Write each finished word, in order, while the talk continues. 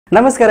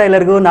ನಮಸ್ಕಾರ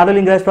ಎಲ್ಲರಿಗೂ, ನಾನು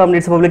ಲಿಂಗರಾಜ್ ಫ್ರಮ್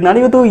ನೀಡ್ಸ್ ಪಬ್ಲಿಕ್. ನಾನು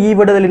ಇವತ್ತು ಈ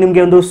ವಿಡಿಯೋದಲ್ಲಿ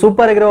ನಿಮಗೆ ಒಂದು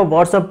ಸೂಪರ್ ಆಗಿರೋ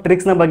ವಾಟ್ಸ್ಆಪ್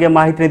ಟ್ರಿಕ್ಸ್ನ ಬಗ್ಗೆ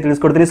ಮಾಹಿತಿನ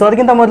ತಿಳಿಸ್ಕೊಡ್ತೀನಿ. ಸೊ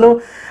ಅದಕ್ಕಿಂತ ಮೊದಲು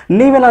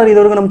ನೀವೇನಾದರೂ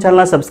ಇದುವರೆಗೂ ನಮ್ಮ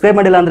ಚಾನಲ್ನ ಸಬ್ಸ್ಕ್ರೈಬ್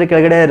ಮಾಡಿಲ್ಲ ಅಂದರೆ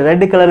ಕೆಳಗಡೆ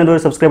ರೆಡ್ ಕಲರ್ ಇರೋ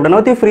ಸಬ್ಸ್ಕ್ರೈಬ್ ಬಟನ್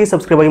ಒತ್ತಿ, ಫ್ರೀ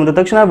ಸಬ್ಸ್ಕ್ರೈಬ್ ಆಗಿ ಬಂದ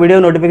ತಕ್ಷಣ ವಿಡಿಯೋ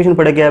ನೋಟಿಫಿಕೇಶನ್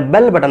ಪಡೆಗೆ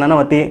ಬೆಲ್ ಬಟನ್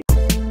ಅನ್ನು ಒತ್ತಿ.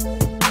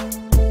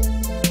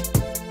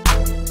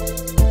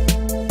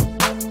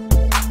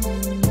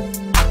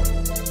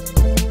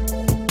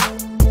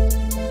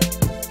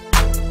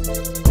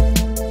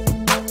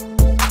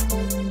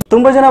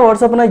 ತುಂಬ ಜನ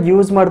ವಾಟ್ಸಪ್ನ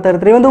ಯೂಸ್ ಮಾಡ್ತಾ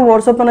ಇರ್ತಾರೆ. ಈ ಒಂದು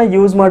ವಾಟ್ಸಪ್ಪನ್ನು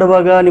ಯೂಸ್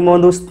ಮಾಡುವಾಗ ನಿಮ್ಮ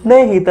ಒಂದು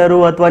ಸ್ನೇಹಿತರು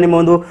ಅಥವಾ ನಿಮ್ಮ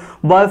ಒಂದು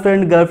ಬಾಯ್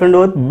ಫ್ರೆಂಡ್ ಗರ್ಲ್ ಫ್ರೆಂಡ್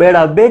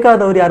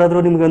ಬೇಕಾದವ್ರು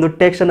ಯಾರಾದರೂ ನಿಮಗೆ ಒಂದು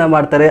ಟೆಕ್ಸ್ಟನ್ನು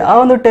ಮಾಡ್ತಾರೆ. ಆ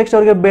ಒಂದು ಟೆಕ್ಸ್ಟ್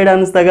ಅವ್ರಿಗೆ ಬೇಡ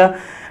ಅನ್ನಿಸಿದಾಗ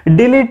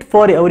delete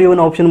for every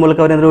one option ಮೂಲಕ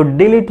ಅವ್ರೇನಾದ್ರು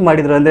ಡಿಲೀಟ್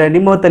ಮಾಡಿದ್ರು ಅಂದರೆ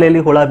ನಿಮ್ಮ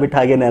ತಲೆಯಲ್ಲಿ ಹುಳ ಬಿಟ್ಟು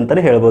ಹಾಗೇನೆ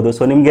ಅಂತಲೇ ಹೇಳ್ಬೋದು.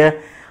 ಸೊ ನಿಮಗೆ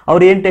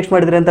ಅವ್ರು ಏನು ಟೆಕ್ಸ್ಟ್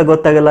ಮಾಡಿದ್ರೆ ಅಂತ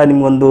ಗೊತ್ತಾಗಲ್ಲ,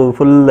 ನಿಮ್ಗೊಂದು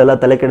ಫುಲ್ ಎಲ್ಲ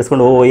ತಲೆ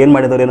ಕೆಡಿಸ್ಕೊಂಡು ಏನು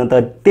ಮಾಡಿದವ್ರು ಏನಂತ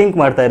ಥಿಂಕ್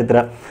ಮಾಡ್ತಾ ಇರ್ತೀರ.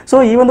 ಸೊ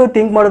ಈ ಒಂದು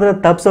ಥಿಂಕ್ ಮಾಡಿದ್ರೆ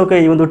ತಪ್ಪಿಸೋಕೆ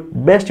ಈ ಒಂದು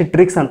ಬೆಸ್ಟ್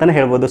ಟ್ರಿಕ್ಸ್ ಅಂತಲೇ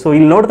ಹೇಳ್ಬೋದು. ಸೊ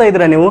ಇಲ್ಲಿ ನೋಡ್ತಾ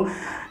ಇದ್ದೀರಾ ನೀವು,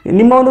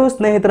 ನಿಮ್ಮ ಒಂದು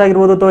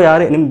ಸ್ನೇಹಿತರಾಗಿರ್ಬೋದು ಅಥವಾ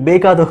ಯಾರೇ ನಿಮ್ಗೆ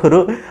ಬೇಕಾದವರು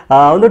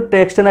ಒಂದು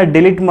ಟೆಕ್ಸ್ಟನ್ನು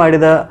ಡಿಲೀಟ್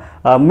ಮಾಡಿದ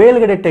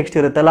ಮೇಲ್ಗಡೆ ಟೆಕ್ಸ್ಟ್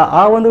ಇರುತ್ತಲ್ಲ,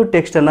 ಆ ಒಂದು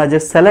ಟೆಕ್ಸ್ಟನ್ನು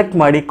ಜಸ್ಟ್ ಸೆಲೆಕ್ಟ್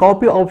ಮಾಡಿ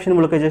ಕಾಪಿ ಆಪ್ಷನ್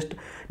ಮೂಲಕ ಜಸ್ಟ್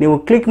ನೀವು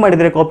ಕ್ಲಿಕ್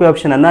ಮಾಡಿದರೆ ಕಾಪಿ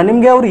ಆಪ್ಷನನ್ನು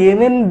ನಿಮಗೆ ಅವರು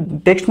ಏನೇನು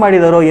ಟೆಕ್ಸ್ಟ್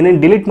ಮಾಡಿದಾರೋ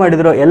ಏನೇನು ಡಿಲೀಟ್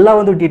ಮಾಡಿದಾರೋ ಎಲ್ಲ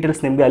ಒಂದು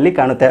ಡೀಟೇಲ್ಸ್ ನಿಮಗೆ ಅಲ್ಲಿ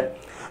ಕಾಣುತ್ತೆ.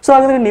 ಸೊ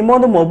ಹಾಗಾದರೆ ನಿಮ್ಮ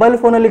ಒಂದು ಮೊಬೈಲ್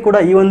ಫೋನಲ್ಲಿ ಕೂಡ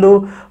ಈ ಒಂದು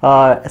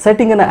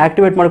ಸೆಟ್ಟಿಂಗನ್ನು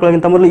ಆಕ್ಟಿವೇಟ್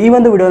ಮಾಡ್ಕೊಳ್ಳೋಕ್ಕಿಂತ ಮೊದಲು ಈ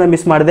ಒಂದು ವಿಡಿಯೋನ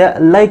ಮಿಸ್ ಮಾಡಿದೆ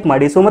ಲೈಕ್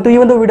ಮಾಡಿ. ಸೊ ಮತ್ತು ಈ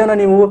ಒಂದು ವಿಡಿಯೋನ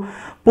ನೀವು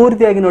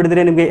ಪೂರ್ತಿಯಾಗಿ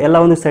ನೋಡಿದರೆ ನಿಮಗೆ ಎಲ್ಲ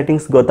ಒಂದು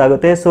ಸೆಟ್ಟಿಂಗ್ಸ್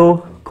ಗೊತ್ತಾಗುತ್ತೆ. ಸೊ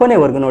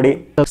ಕೊನೆವರೆಗೂ ನೋಡಿ.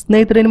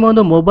 ಸ್ನೇಹಿತರೆ, ನಿಮ್ಮ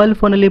ಒಂದು ಮೊಬೈಲ್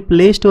ಫೋನಲ್ಲಿ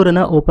ಪ್ಲೇ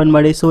ಸ್ಟೋರನ್ನು ಓಪನ್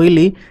ಮಾಡಿ. ಸೊ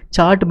ಇಲ್ಲಿ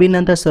ಚಾರ್ಟ್ ಬಿನ್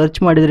ಅಂತ ಸರ್ಚ್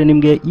ಮಾಡಿದರೆ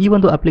ನಿಮಗೆ ಈ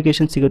ಒಂದು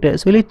ಅಪ್ಲಿಕೇಶನ್ ಸಿಗುತ್ತೆ.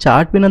 ಸೊ ಇಲ್ಲಿ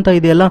ಚಾರ್ಟ್ ಬಿನ್ ಅಂತ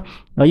ಇದೆಯಲ್ಲ,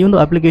 ಈ ಒಂದು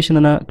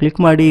ಅಪ್ಲಿಕೇಶನನ್ನು ಕ್ಲಿಕ್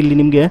ಮಾಡಿ. ಇಲ್ಲಿ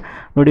ನಿಮಗೆ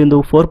ನೋಡಿ ಒಂದು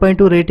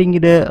 4.2 ರೇಟಿಂಗ್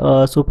ಇದೆ,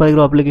 ಸೂಪರ್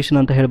ಆಗಿರೋ ಅಪ್ಲಿಕೇಶನ್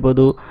ಅಂತ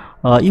ಹೇಳ್ಬೋದು.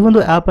 ಈ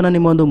ಒಂದು ಆ್ಯಪನ್ನು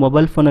ನಿಮ್ಮ ಒಂದು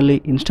ಮೊಬೈಲ್ ಫೋನಲ್ಲಿ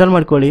ಇನ್ಸ್ಟಾಲ್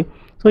ಮಾಡ್ಕೊಳ್ಳಿ.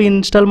 ಸೊ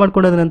ಇನ್ಸ್ಟಾಲ್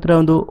ಮಾಡ್ಕೊಂಡಾದ ನಂತರ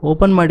ಒಂದು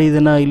ಓಪನ್ ಮಾಡಿ.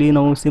 ಇದನ್ನು ಇಲ್ಲಿ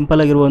ನಾವು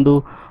ಸಿಂಪಲ್ ಆಗಿರುವ ಒಂದು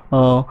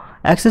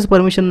ಆಕ್ಸೆಸ್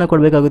ಪರ್ಮಿಷನ್ನ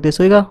ಕೊಡಬೇಕಾಗುತ್ತೆ.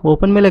 ಸೊ ಈಗ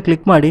ಓಪನ್ ಮೇಲೆ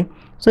ಕ್ಲಿಕ್ ಮಾಡಿ.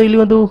 ಸೊ ಇಲ್ಲಿ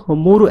ಒಂದು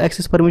 3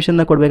 ಆಕ್ಸೆಸ್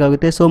ಪರ್ಮಿಷನ್ನ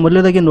ಕೊಡಬೇಕಾಗುತ್ತೆ. ಸೊ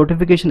ಮೊದಲದಾಗಿ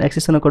ನೋಟಿಫಿಕೇಶನ್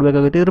ಆಕ್ಸೆಸನ್ನು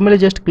ಕೊಡಬೇಕಾಗುತ್ತೆ. ಇದ್ರ ಮೇಲೆ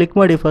ಜಸ್ಟ್ ಕ್ಲಿಕ್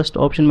ಮಾಡಿ. ಫಸ್ಟ್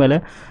ಆಪ್ಷನ್ ಮೇಲೆ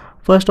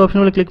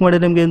ಕ್ಲಿಕ್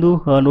ಮಾಡಿದ್ರೆ ನಿಮಗೆ ಒಂದು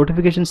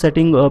ನೋಟಿಫಿಕೇಶನ್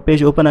ಸೆಟ್ಟಿಂಗ್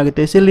ಪೇಜ್ ಓಪನ್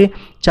ಆಗುತ್ತೆ. ಸೊ ಇಲ್ಲಿ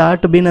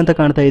ಚಾರ್ಟ್ ಬಿನ್ ಅಂತ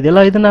ಕಾಣ್ತಾ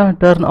ಇದೆಯಲ್ಲ, ಇದನ್ನು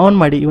ಟರ್ನ್ ಆನ್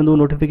ಮಾಡಿ. ಈ ಒಂದು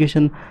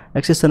ನೋಟಿಫಿಕೇಶನ್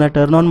ಆಕ್ಸೆಸನ್ನು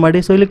ಟರ್ನ್ ಆನ್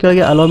ಮಾಡಿ. ಸೊ ಇಲ್ಲಿ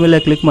ಕೆಳಗೆ ಅಲೋ ಮೇಲೆ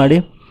ಕ್ಲಿಕ್ ಮಾಡಿ.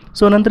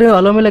 ಸೊ ನಂತರ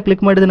ಅಲೋ ಮೇಲೆ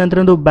ಕ್ಲಿಕ್ ಮಾಡಿದ ನಂತರ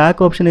ಒಂದು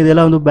ಬ್ಯಾಕ್ ಆಪ್ಷನ್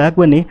ಇದೆಯಲ್ಲ, ಒಂದು ಬ್ಯಾಕ್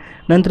ಬನ್ನಿ.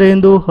 ನಂತರ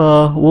ಒಂದು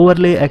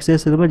ಓವರ್ಲೇ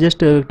ಆಕ್ಸೆಸ್ ಇದ್ರ ಮೇಲೆ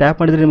ಜಸ್ಟ್ ಟ್ಯಾಪ್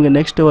ಮಾಡಿದರೆ ನಿಮಗೆ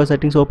ನೆಕ್ಸ್ಟ್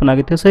ಸೆಟ್ಟಿಂಗ್ಸ್ ಓಪನ್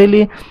ಆಗುತ್ತೆ. ಸೊ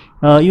ಇಲ್ಲಿ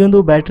ಈ ಒಂದು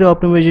ಬ್ಯಾಟ್ರಿ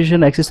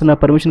ಆಪ್ಟಿಮೈಸೇಷನ್ ಆಕ್ಸೆಸನ್ನು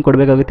ಪರ್ಮಿಷನ್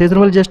ಕೊಡಬೇಕಾಗುತ್ತೆ. ಇದ್ರ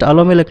ಮೇಲೆ ಜಸ್ಟ್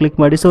ಅಲೋ ಮೇಲೆ ಕ್ಲಿಕ್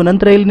ಮಾಡಿ. ಸೊ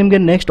ನಂತರ ಇಲ್ಲಿ ನಿಮಗೆ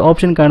ನೆಕ್ಸ್ಟ್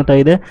ಆಪ್ಷನ್ ಕಾಣ್ತಾ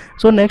ಇದೆ.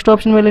 ಸೊ ನೆಕ್ಸ್ಟ್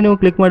ಆಪ್ಷನ್ ಮೇಲೆ ನೀವು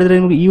ಕ್ಲಿಕ್ ಮಾಡಿದರೆ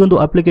ನಿಮಗೆ ಈ ಒಂದು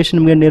ಅಪ್ಲಿಕೇಶನ್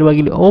ನಿಮಗೆ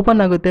ನೇರವಾಗಿ ಇಲ್ಲಿ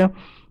ಓಪನ್ ಆಗುತ್ತೆ.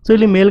 ಸೊ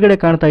ಇಲ್ಲಿ ಮೇಲ್ಗಡೆ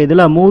ಕಾಣ್ತಾ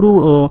ಇದೆಯಲ್ಲ, 3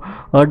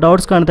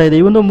 ಡಾಟ್ಸ್ ಕಾಣ್ತಾ ಇದೆ.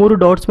 ಈ ಒಂದು 3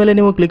 ಡಾಟ್ಸ್ ಮೇಲೆ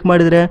ನೀವು ಕ್ಲಿಕ್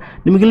ಮಾಡಿದರೆ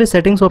ನಿಮಗೆ ಇಲ್ಲಿ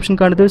ಸೆಟ್ಟಿಂಗ್ಸ್ ಆಪ್ಷನ್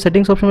ಕಾಣ್ತೇವೆ.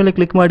 ಸೆಟ್ಟಿಂಗ್ಸ್ ಆಪ್ಷನ್ ಮೇಲೆ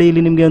ಕ್ಲಿಕ್ ಮಾಡಿ.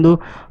 ಇಲ್ಲಿ ನಿಮಗೆ ಒಂದು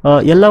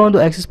ಎಲ್ಲ ಒಂದು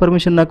ಆಕ್ಸೆಸ್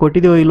ಪರ್ಮಿಷನ್ನ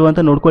ಕೊಟ್ಟಿದೆಯೋ ಇಲ್ವೋ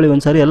ಅಂತ ನೋಡ್ಕೊಳ್ಳಿ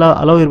ಒಂದ್ಸಾರಿ. ಎಲ್ಲ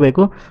ಅಲೋ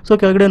ಇರಬೇಕು. ಸೊ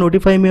ಕೆಳಗಡೆ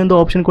ನೋಟಿಫೈ ಮೀ ಒಂದು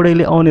ಆಪ್ಷನ್ ಕೂಡ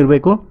ಇಲ್ಲಿ ಆನ್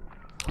ಇರಬೇಕು.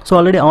 ಸೊ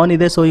ಆಲ್ರೆಡಿ ಆನ್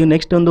ಇದೆ. ಸೊ ಈಗ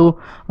ನೆಕ್ಸ್ಟ್ ಒಂದು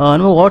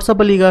ನಾವು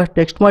ವಾಟ್ಸಪ್ಪಲ್ಲಿ ಈಗ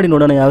ಟೆಕ್ಸ್ಟ್ ಮಾಡಿ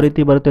ನೋಡೋಣ ಯಾವ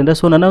ರೀತಿ ಬರುತ್ತೆ ಅಂತ.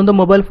 ಸೊ ನನ್ನ ಒಂದು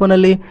ಮೊಬೈಲ್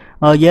ಫೋನಲ್ಲಿ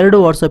 2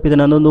 ವಾಟ್ಸಪ್ ಇದೆ.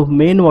 ನನ್ನೊಂದು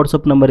ಮೇನ್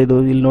ವಾಟ್ಸಪ್ ನಂಬರ್ ಇದು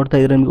ಇಲ್ಲಿ ನೋಡ್ತಾ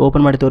ಇದ್ರೆ ನಿಮಗೆ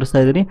ಓಪನ್ ಮಾಡಿ ತೋರಿಸ್ತಾ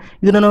ಇದ್ದೀನಿ.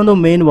 ಇದು ನನ್ನ ಒಂದು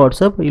ಮೇನ್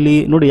ವಾಟ್ಸಪ್. ಇಲ್ಲಿ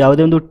ನೋಡಿ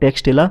ಯಾವುದೇ ಒಂದು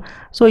ಟೆಕ್ಸ್ಟ್ ಇಲ್ಲ.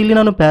 ಸೊ ಇಲ್ಲಿ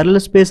ನಾನು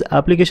ಪ್ಯಾರಲಲ್ ಸ್ಪೇಸ್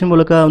ಅಪ್ಲಿಕೇಶನ್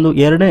ಮೂಲಕ ಒಂದು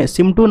 2ನೇ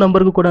ಸಿಮ್2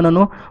 ನಂಬರ್ಗೂ ಕೂಡ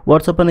ನಾನು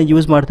ವಾಟ್ಸಪ್ಪನ್ನು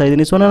ಯೂಸ್ ಮಾಡ್ತಾ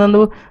ಇದ್ದೀನಿ. ಸೊ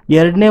ನಾನೊಂದು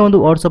 2ನೇ ಒಂದು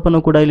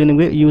ವಾಟ್ಸಪ್ಪನ್ನು ಕೂಡ ಇಲ್ಲಿ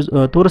ನಿಮಗೆ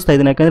ತೋರಿಸ್ತಾ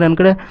ಇದ್ದೀನಿ. ಯಾಕಂದರೆ ನನ್ನ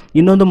ಕಡೆ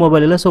ಇನ್ನೊಂದು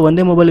ಮೊಬೈಲ್ ಇಲ್ಲ. ಸೊ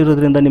ಒಂದೇ ಮೊಬೈಲ್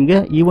ಇರೋದ್ರಿಂದ ನಿಮಗೆ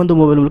ಈ ಒಂದು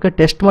ಮೊಬೈಲ್ ಮೂಲಕ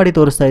ಟೆಸ್ಟ್ ಮಾಡಿ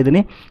ತೋರಿಸ್ತಾ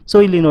ಇದ್ದೀನಿ. ಸೊ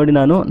ಇಲ್ಲಿ ನೋಡಿ,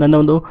 ನಾನು ನನ್ನ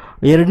ಒಂದು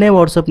 2ನೇ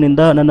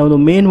ವಾಟ್ಸಪ್ನಿಂದ ನನ್ನ ಒಂದು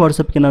ಮೇನ್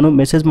ವಾಟ್ಸಪ್ಗೆ ನಾನು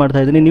ಮೆಸೇಜ್ ಮಾಡ್ತಾ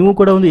ಇದ್ದೀನಿ. ನೀವು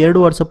ಕೂಡ ಒಂದು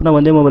 2 ವಾಟ್ಸಪ್ನ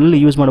ಒಂದೇ ಮೊಬೈಲಲ್ಲಿ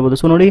ಯೂಸ್ ಮಾಡ್ಬೋದು.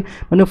 ಸೊ ನೋಡಿ,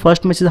 ನಾನು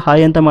ಫಸ್ಟ್ ಮೆಸೇಜ್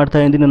ಹಾಯ್ ಅಂತ ಮಾಡ್ತಾ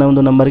ಇದ್ದೀನಿ ನನ್ನ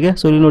ಒಂದು ನಂಬರ್ಗೆ.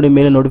 ಸೊ ಇಲ್ಲಿ ನೋಡಿ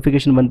ಮೇಲೆ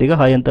ನೋಟಿಫಿಕೇಶನ್ ಬಂತೀಗ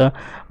ಹಾಯ್ ಅಂತ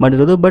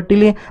ಮಾಡಿರೋದು. ಬಟ್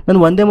ಇಲ್ಲಿ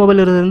ನಾನು ಒಂದೇ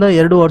ಮೊಬೈಲ್ ಇರೋದ್ರಿಂದ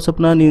 2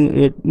 ವಾಟ್ಸಪ್ನ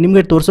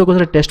ನಿಮಗೆ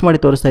ತೋರಿಸೋಕ್ಕೋಸ್ಕರ ಟೆಸ್ಟ್ ಮಾಡಿ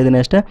ತೋರಿಸ್ತಾ ಇದ್ದೀನಿ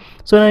ಅಷ್ಟೇ.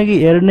 ಸೊ ನನಗೆ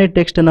 2ನೇ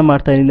ಟೆಕ್ಸ್ಟನ್ನು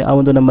ಮಾಡ್ತಾ ಇದ್ದೀನಿ ಆ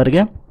ಒಂದು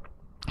ನಂಬರ್ಗೆ.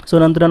 ಸೊ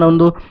ನಂತರ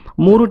ನಾನೊಂದು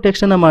 3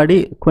 ಟೆಕ್ಸ್ಟನ್ನು ಮಾಡಿ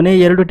ಕೊನೆ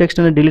 2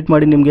 ಟೆಕ್ಸ್ಟನ್ನು ಡಿಲೀಟ್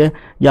ಮಾಡಿ ನಿಮಗೆ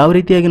ಯಾವ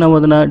ರೀತಿಯಾಗಿ ನಾವು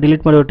ಅದನ್ನು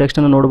ಡಿಲೀಟ್ ಮಾಡಿರೋ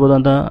ಟೆಕ್ಸ್ಟನ್ನು ನೋಡ್ಬೋದು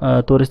ಅಂತ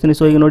ತೋರಿಸ್ತೀನಿ.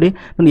 ಸೊ ಈಗ ನೋಡಿ,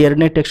 ನಾನು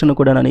 2ನೇ ಟೆಕ್ಸ್ಟನ್ನು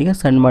ಕೂಡ ನಾನೀಗ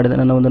ಸೆಂಡ್ ಮಾಡಿದೆ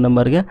ನನ್ನ ಒಂದು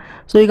ನಂಬರ್ಗೆ.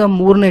 ಸೊ ಈಗ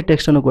 3ನೇ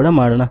ಟೆಕ್ಸ್ಟನ್ನು ಕೂಡ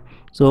ಮಾಡೋಣ.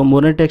 ಸೊ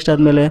 3ನೇ ಟೆಕ್ಸ್ಟ್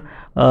ಆದಮೇಲೆ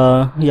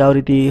ಯಾವ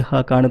ರೀತಿ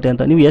ಕಾಣುತ್ತೆ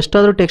ಅಂತ. ನೀವು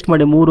ಎಷ್ಟಾದರೂ ಟೆಕ್ಸ್ಟ್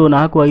ಮಾಡಿ, 3,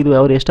 4, 5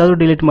 ಅವ್ರು ಎಷ್ಟಾದರೂ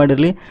ಡಿಲೀಟ್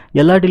ಮಾಡಿರಲಿ,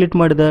 ಎಲ್ಲ ಡಿಲೀಟ್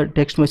ಮಾಡಿದ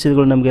ಟೆಕ್ಸ್ಟ್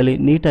ಮೆಸೇಜ್ಗಳು ನಮಗೆ ಅಲ್ಲಿ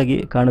ನೀಟಾಗಿ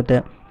ಕಾಣುತ್ತೆ.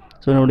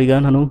 ಸೊ ನೋಡಿ, ಈಗ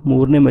ನಾನು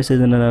 3ನೇ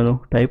ಮೆಸೇಜನ್ನು ನಾನು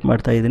ಟೈಪ್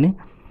ಮಾಡ್ತಾ ಇದ್ದೀನಿ.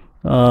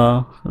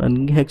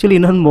 ನನಗೆ ಆ್ಯಕ್ಚುಲಿ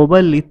ಇನ್ನೊಂದು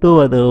ಮೊಬೈಲ್ ಇತ್ತು,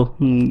 ಅದು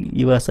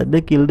ಇವಾಗ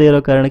ಸದ್ಯಕ್ಕೆ ಇಲ್ಲದೆ ಇರೋ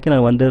ಕಾರಣಕ್ಕೆ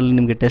ನಾನು ಒಂದರಲ್ಲಿ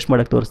ನಿಮಗೆ ಟೆಸ್ಟ್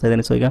ಮಾಡೋಕ್ಕೆ ತೋರಿಸ್ತಾ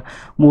ಇದ್ದೀನಿ. ಸೊ ಈಗ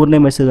 3ನೇ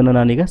ಮೆಸೇಜನ್ನು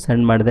ನಾನೀಗ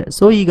ಸೆಂಡ್ ಮಾಡಿದೆ.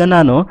 ಸೊ ಈಗ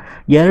ನಾನು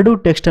 2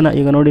 ಟೆಕ್ಸ್ಟನ್ನು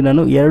ಈಗ ನೋಡಿ,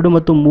 ನಾನು 2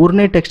 ಮತ್ತು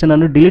 3ನೇ ಟೆಕ್ಸ್ಟನ್ನು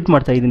ನಾನು ಡಿಲೀಟ್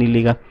ಮಾಡ್ತಾ ಇದ್ದೀನಿ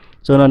ಇಲ್ಲಿಗ.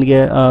 ಸೊ ನನಗೆ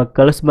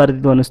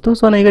ಕಳಿಸ್ಬಾರ್ದಿದ್ದು ಅನ್ನಿಸ್ತು.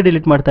 ಸೊ ನಾನು ಈಗ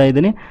ಡಿಲೀಟ್ ಮಾಡ್ತಾ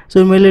ಇದ್ದೀನಿ.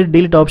 ಸೊ ಮೇಲೆ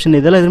ಡಿಲೀಟ್ ಆಪ್ಷನ್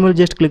ಇದೆಯಲ್ಲ, ಇದ್ರ ಮೇಲೆ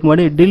ಜಸ್ಟ್ ಕ್ಲಿಕ್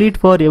ಮಾಡಿ delete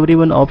for every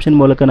one option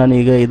ಮೂಲಕ ನಾನು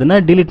ಈಗ ಇದನ್ನು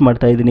ಡಿಲೀಟ್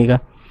ಮಾಡ್ತಾ ಇದ್ದೀನಿ ಈಗ.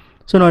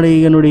 ಸೊ ನೋಡಿ,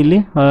 ಈಗ ನೋಡಿ ಇಲ್ಲಿ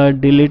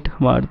ಡಿಲೀಟ್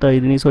ಮಾಡ್ತಾ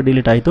ಇದ್ದೀನಿ. ಸೊ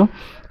ಡಿಲೀಟ್ ಆಯಿತು.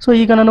 ಸೊ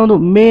ಈಗ ನಾನು ಒಂದು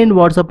ಮೇನ್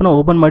ವಾಟ್ಸಪ್ಪನ್ನ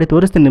ಓಪನ್ ಮಾಡಿ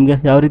ತೋರಿಸ್ತೀನಿ ನಿಮಗೆ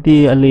ಯಾವ ರೀತಿ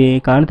ಅಲ್ಲಿ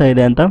ಕಾಣ್ತಾ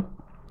ಇದೆ ಅಂತ.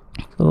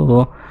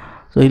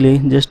 ಸೊ ಇಲ್ಲಿ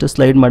ಜಸ್ಟ್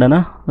ಸ್ಲೈಡ್ ಮಾಡೋಣ.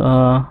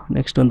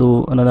 ನೆಕ್ಸ್ಟ್ ಒಂದು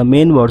ನನ್ನ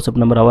ಮೇನ್ ವಾಟ್ಸಪ್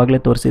ನಂಬರ್ ಆವಾಗಲೇ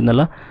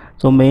ತೋರಿಸಿದ್ನಲ್ಲ,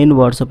 ಸೊ ಮೇನ್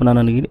ವಾಟ್ಸಪ್ನ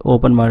ನನಗೆ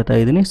ಓಪನ್ ಮಾಡ್ತಾ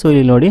ಇದ್ದೀನಿ. ಸೊ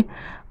ಇಲ್ಲಿ ನೋಡಿ,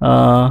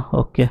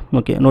 ಓಕೆ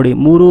ಓಕೆ ನೋಡಿ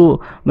 3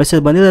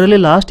 ಮೆಸೇಜ್ ಬಂದಿದೆ, ಅದರಲ್ಲಿ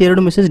ಲಾಸ್ಟ್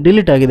 2 ಮೆಸೇಜ್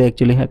ಡಿಲೀಟ್ ಆಗಿದೆ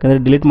ಆ್ಯಕ್ಚುಲಿ, ಯಾಕಂದರೆ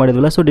ಡಿಲೀಟ್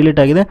ಮಾಡಿದ್ವಲ್ಲ, ಸೊ ಡಿಲೀಟ್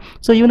ಆಗಿದೆ.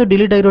 ಸೊ ಈ ಒಂದು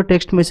ಡಿಲೀಟ್ ಆಗಿರೋ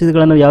ಟೆಕ್ಸ್ಟ್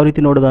ಮೆಸೇಜ್ಗಳನ್ನು ಯಾವ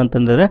ರೀತಿ ನೋಡೋದು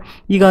ಅಂತಂದರೆ,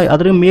 ಈಗ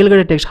ಅದರ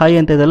ಮೇಲ್ಗಡೆ ಟೆಕ್ಸ್ಟ್ ಹಾಯ್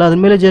ಅಂತ ಇದೆಯಲ್ಲ, ಅದ್ರ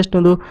ಮೇಲೆ ಜಸ್ಟ್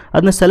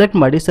ಅದನ್ನ ಸೆಲೆಕ್ಟ್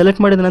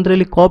ಮಾಡಿದ ನಂತರ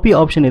ಇಲ್ಲಿ ಕಾಪಿ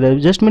ಆಪ್ಷನ್ ಇದೆ.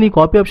 ಜಸ್ಟ್ ಮೇಲೆ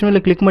ಕಾಪಿ ಆಪ್ಷನ್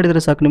ಮೇಲೆ ಕ್ಲಿಕ್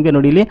ಮಾಡಿದರೆ ಸಾಕು, ನಿಮಗೆ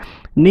ನೋಡಿ ಇಲ್ಲಿ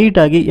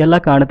ನೀಟಾಗಿ ಎಲ್ಲ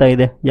ಕಾಣ್ತಾ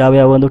ಇದೆ,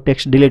 ಯಾವ ಒಂದು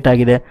ಟೆಕ್ಸ್ಟ್ ಡಿಲೀಟ್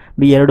ಆಗಿದೆ,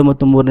 2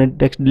 ಮತ್ತು 3ನೇ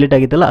ಟೆಕ್ಸ್ಟ್ ಡಿಲೀಟ್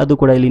ಆಗಿತ್ತಲ್ಲ ಅದು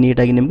ಕೂಡ ಇಲ್ಲಿ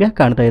ನೀಟಾಗಿ ನಿಮಗೆ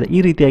ಕಾಣ್ತಾ ಇದೆ.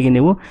 ಈ ರೀತಿಯಾಗಿ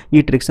ನೀವು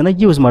ಈ ಟ್ರಿಕ್ಸನ್ನು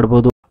ಯೂಸ್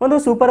ಮಾಡ್ಬೋದು. ಒಂದು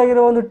ಸೂಪರ್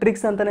ಆಗಿರೋ ಒಂದು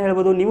ಟ್ರಿಕ್ಸ್ ಅಂತಾನೆ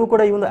ಹೇಳ್ಬೋದು. ನೀವು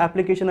ಕೂಡ ಈ ಒಂದು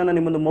ಅಪ್ಲಿಕೇಶನ್ ಅನ್ನು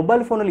ನಿಮ್ಮೊಂದು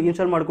ಮೊಬೈಲ್ ಫೋನಲ್ಲಿ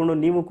ಇನ್ಸ್ಟಾಲ್ ಮಾಡಿಕೊಂಡು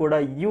ನೀವು ಕೂಡ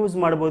ಯೂಸ್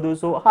ಮಾಡ್ಬೋದು.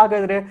 ಸೊ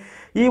ಹಾಗಾದರೆ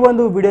ಈ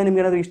ಒಂದು ವಿಡಿಯೋ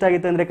ನಿಮ್ಗೆ ಏನಾದರೂ ಇಷ್ಟ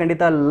ಆಗಿತ್ತು ಅಂದರೆ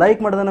ಖಂಡಿತ ಲೈಕ್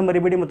ಮಾಡೋದನ್ನು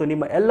ಮರಿಬೇಡಿ ಮತ್ತು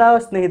ನಿಮ್ಮ ಎಲ್ಲ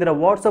ಸ್ನೇಹಿತರ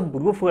ವಾಟ್ಸಪ್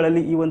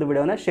ಗ್ರೂಪ್ಗಳಲ್ಲಿ ಈ ಒಂದು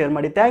ವಿಡಿಯೋನ ಶೇರ್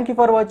ಮಾಡಿ. Thank you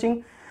for watching.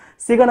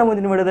 ಸಿಗೋಣ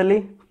ಮುಂದಿನ ವಿಡಿಯೋದಲ್ಲಿ.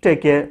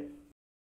 Take care.